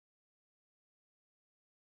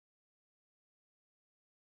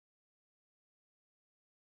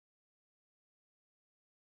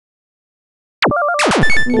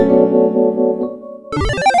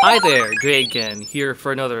Hi there, Dre again, here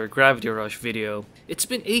for another Gravity Rush video. It's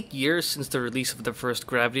been 8 years since the release of the first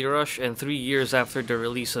Gravity Rush and 3 years after the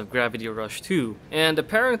release of Gravity Rush 2, and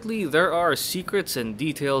apparently there are secrets and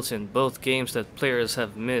details in both games that players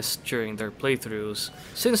have missed during their playthroughs.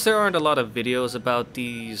 Since there aren't a lot of videos about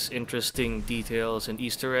these interesting details and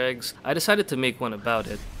Easter eggs, I decided to make one about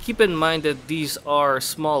it. Keep in mind that these are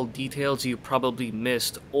small details you probably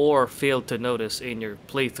missed or failed to notice in your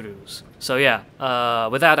playthroughs. So yeah,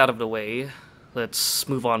 with that out of the way, let's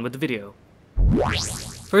move on with the video.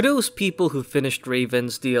 For those people who finished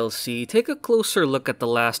Raven's DLC, take a closer look at the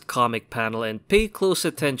last comic panel and pay close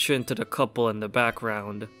attention to the couple in the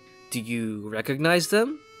background. Do you recognize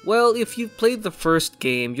them? Well, if you've played the first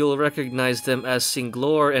game, you'll recognize them as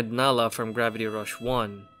Singlor and Nala from Gravity Rush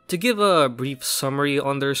 1. To give a brief summary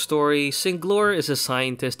on their story, Singlor is a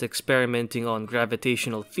scientist experimenting on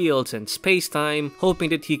gravitational fields and space-time, hoping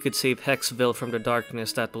that he could save Hexville from the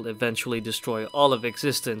darkness that will eventually destroy all of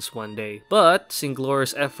existence one day. But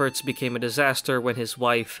Singlor's efforts became a disaster when his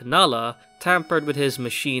wife, Nala, tampered with his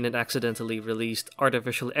machine and accidentally released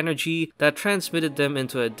artificial energy that transmitted them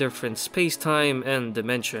into a different space-time and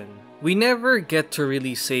dimension. We never get to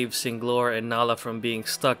really save Singlor and Nala from being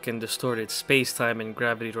stuck in distorted space-time in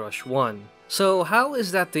Gravity Rush 1. So how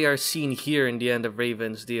is that they are seen here in the end of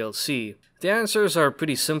Raven's DLC? The answers are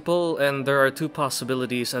pretty simple, and there are two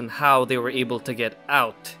possibilities on how they were able to get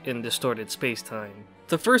out in distorted space-time.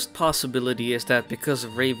 The first possibility is that because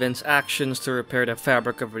of Raven's actions to repair the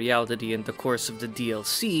fabric of reality in the course of the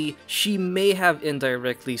DLC, she may have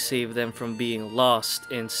indirectly saved them from being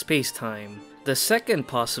lost in space-time. The second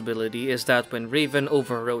possibility is that when Raven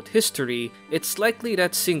overwrote history, it's likely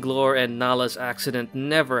that Singlor and Nala's accident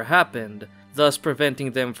never happened, thus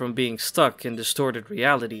preventing them from being stuck in distorted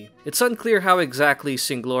reality. It's unclear how exactly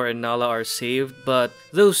Singlor and Nala are saved, but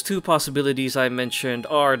those two possibilities I mentioned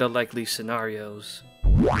are the likely scenarios.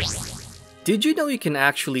 Did you know you can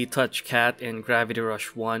actually touch Cat in Gravity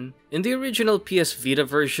Rush 1? In the original PS Vita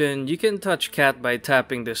version, you can touch Cat by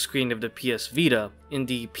tapping the screen of the PS Vita. In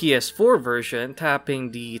the PS4 version,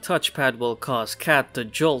 tapping the touchpad will cause Cat to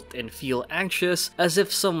jolt and feel anxious as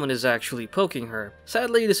if someone is actually poking her.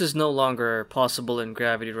 Sadly, this is no longer possible in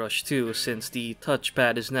Gravity Rush 2 since the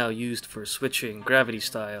touchpad is now used for switching gravity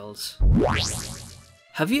styles.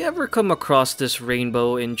 Have you ever come across this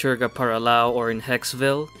rainbow in Jirga Paralao or in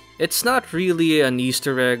Hexville? It's not really an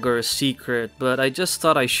Easter egg or a secret, but I just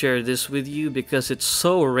thought I'd share this with you because it's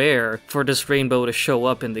so rare for this rainbow to show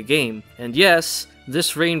up in the game. And yes,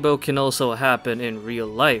 this rainbow can also happen in real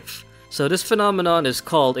life. So this phenomenon is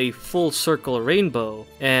called a full circle rainbow,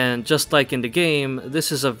 and just like in the game,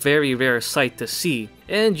 this is a very rare sight to see,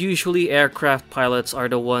 and usually aircraft pilots are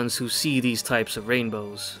the ones who see these types of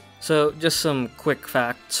rainbows. So, just some quick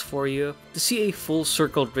facts for you. To see a full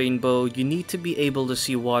circled rainbow, you need to be able to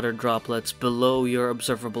see water droplets below your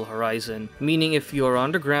observable horizon, meaning if you're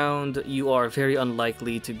on the ground, you are very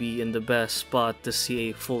unlikely to be in the best spot to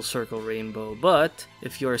see a full circle rainbow. But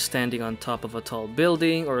if you're standing on top of a tall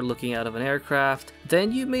building or looking out of an aircraft,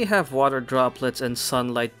 then you may have water droplets and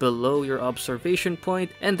sunlight below your observation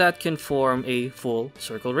point, and that can form a full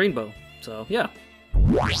circle rainbow. So, yeah.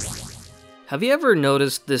 Have you ever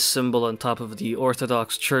noticed this symbol on top of the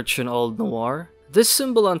Orthodox Church in Old Noir? This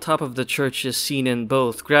symbol on top of the church is seen in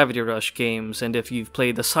both Gravity Rush games, and if you've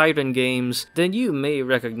played the Siren games, then you may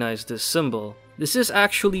recognize this symbol. This is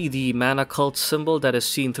actually the mana cult symbol that is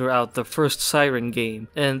seen throughout the first Siren game,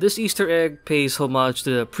 and this Easter egg pays homage to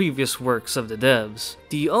the previous works of the devs.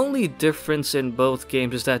 The only difference in both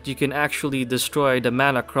games is that you can actually destroy the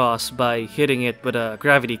mana cross by hitting it with a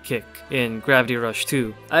gravity kick in Gravity Rush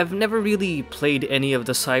 2. I've never really played any of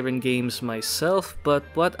the Siren games myself, but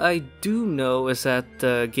what I do know is that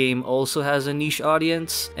the game also has a niche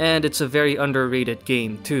audience, and it's a very underrated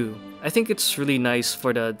game too. I think it's really nice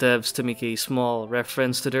for the devs to make a small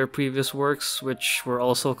reference to their previous works, which were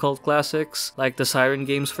also cult classics, like the Siren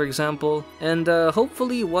games for example, and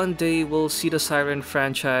hopefully one day we'll see the Siren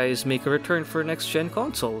franchise make a return for next-gen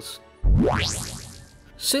consoles.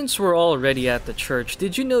 Since we're already at the church,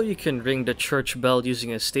 did you know you can ring the church bell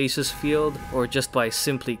using a stasis field, or just by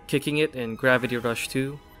simply kicking it in Gravity Rush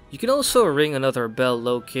 2? You can also ring another bell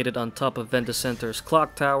located on top of Ventacenter's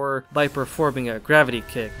clock tower by performing a gravity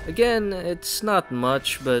kick. Again, it's not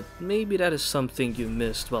much, but maybe that is something you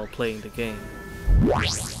missed while playing the game.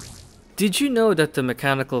 Did you know that the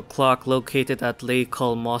mechanical clock located at Lake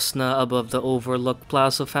Kalmosna above the Overlook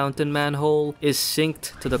Plaza fountain manhole is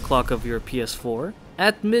synced to the clock of your PS4?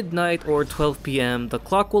 At midnight or 12 PM, the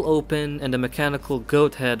clock will open and the mechanical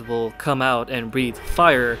goat head will come out and breathe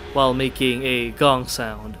fire while making a gong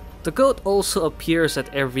sound. The goat also appears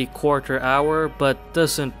at every quarter hour but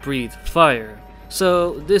doesn't breathe fire.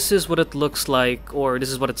 So this is what it looks like, or this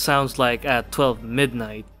is what it sounds like at 12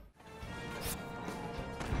 midnight.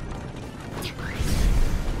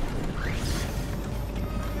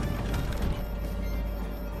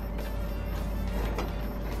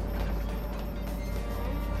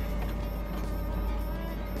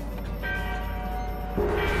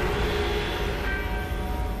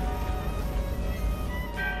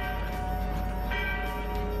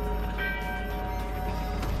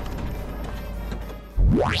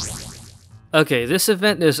 Okay, this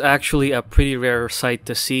event is actually a pretty rare sight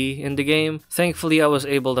to see in the game. Thankfully, I was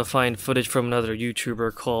able to find footage from another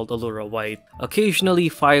YouTuber called Allura White. Occasionally,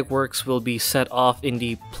 fireworks will be set off in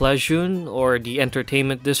the pleajeune, or the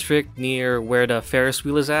entertainment district near where the Ferris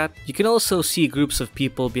wheel is at. You can also see groups of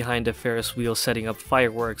people behind the Ferris wheel setting up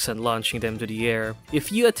fireworks and launching them to the air.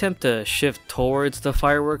 If you attempt to shift towards the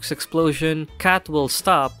fireworks explosion, Kat will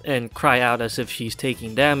stop and cry out as if she's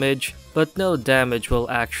taking damage, but no damage will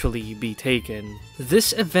actually be taken.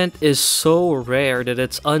 This event is so rare that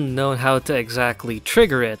it's unknown how to exactly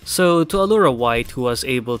trigger it, so to Allura White, who was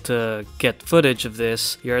able to get footage of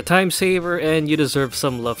this, you're a time saver and you deserve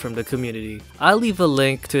some love from the community. I'll leave a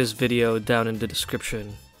link to his video down in the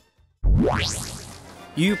description.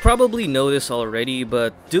 You probably know this already,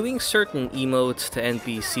 but doing certain emotes to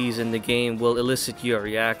NPCs in the game will elicit your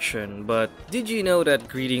reaction, but did you know that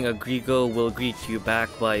greeting a Grigo will greet you back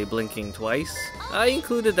by blinking twice? I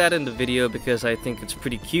included that in the video because I think it's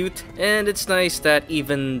pretty cute, and it's nice that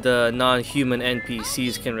even the non-human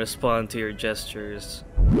NPCs can respond to your gestures.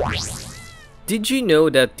 Did you know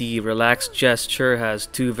that the relaxed gesture has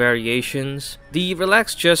two variations? The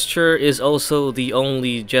relaxed gesture is also the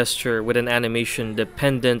only gesture with an animation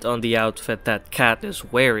dependent on the outfit that Kat is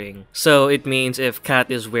wearing. So it means if Kat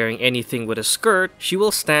is wearing anything with a skirt, she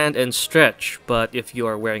will stand and stretch, but if you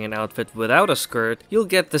are wearing an outfit without a skirt, you'll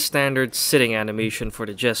get the standard sitting animation for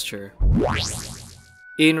the gesture.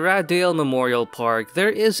 In Raddale Memorial Park,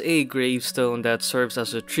 there is a gravestone that serves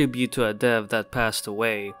as a tribute to a dev that passed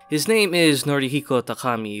away. His name is Norihiko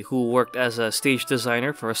Takami, who worked as a stage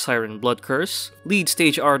designer for Siren Blood Curse, lead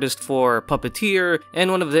stage artist for Puppeteer,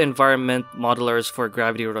 and one of the environment modelers for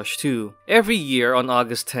Gravity Rush 2. Every year on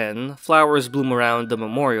August 10, flowers bloom around the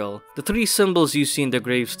memorial. The three symbols you see in the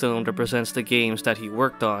gravestone represents the games that he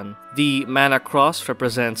worked on. The Mana Cross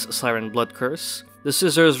represents Siren Blood Curse, the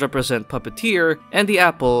scissors represent Puppeteer, and the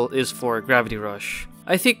apple is for Gravity Rush.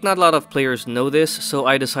 I think not a lot of players know this, so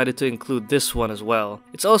I decided to include this one as well.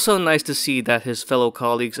 It's also nice to see that his fellow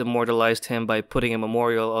colleagues immortalized him by putting a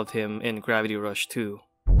memorial of him in Gravity Rush 2.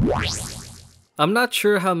 I'm not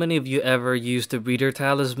sure how many of you ever used the Breeder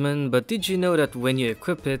Talisman, but did you know that when you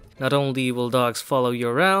equip it, not only will dogs follow you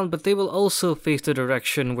around, but they will also face the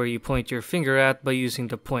direction where you point your finger at by using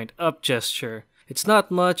the point up gesture. It's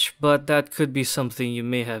not much, but that could be something you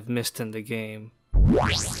may have missed in the game.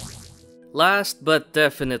 Last but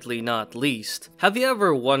definitely not least, have you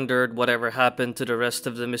ever wondered whatever happened to the rest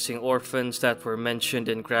of the missing orphans that were mentioned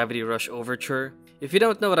in Gravity Rush Overture? If you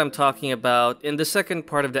don't know what I'm talking about, in the second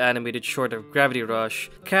part of the animated short of Gravity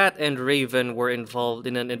Rush, Kat and Raven were involved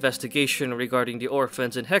in an investigation regarding the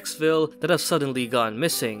orphans in Hexville that have suddenly gone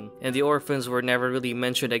missing, and the orphans were never really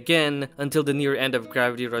mentioned again until the near end of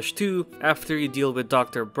Gravity Rush 2 after you deal with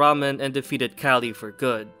Dr. Brahman and defeated Callie for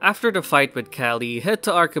good. After the fight with Callie, head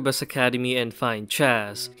to Arquebus Academy and find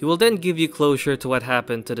Chaz. He will then give you closure to what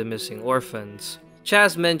happened to the missing orphans.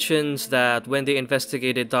 Chaz mentions that when they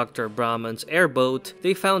investigated Dr. Brahman's airboat,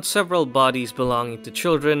 they found several bodies belonging to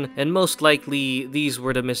children, and most likely these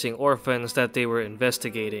were the missing orphans that they were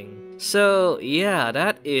investigating. So yeah,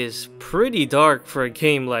 that is pretty dark for a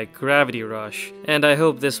game like Gravity Rush, and I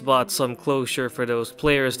hope this brought some closure for those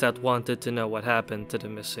players that wanted to know what happened to the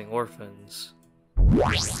missing orphans.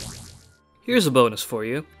 Here's a bonus for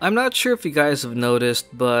you. I'm not sure if you guys have noticed,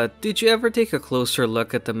 but did you ever take a closer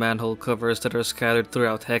look at the manhole covers that are scattered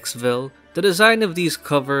throughout Hexville? The design of these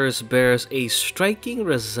covers bears a striking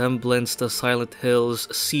resemblance to Silent Hill's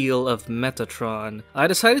seal of Metatron. I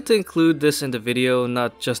decided to include this in the video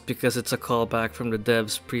not just because it's a callback from the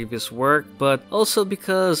dev's previous work, but also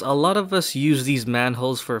because a lot of us use these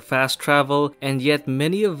manholes for fast travel, and yet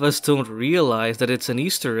many of us don't realize that it's an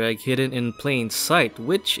Easter egg hidden in plain sight,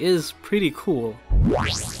 which is pretty cool.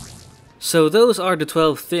 So those are the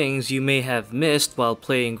 12 things you may have missed while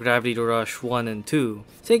playing Gravity Rush 1 and 2.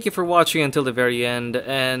 Thank you for watching until the very end,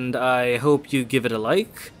 and I hope you give it a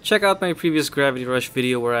like. Check out my previous Gravity Rush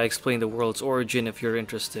video where I explain the world's origin if you're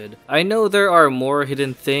interested. I know there are more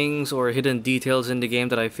hidden things or hidden details in the game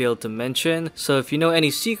that I failed to mention, so if you know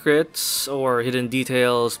any secrets or hidden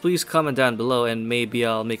details, please comment down below and maybe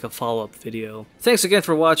I'll make a follow-up video. Thanks again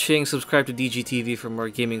for watching, subscribe to DGTV for more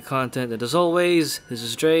gaming content, and as always, this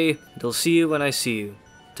is Dre, and I'll see you when I see you.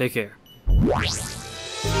 Take care.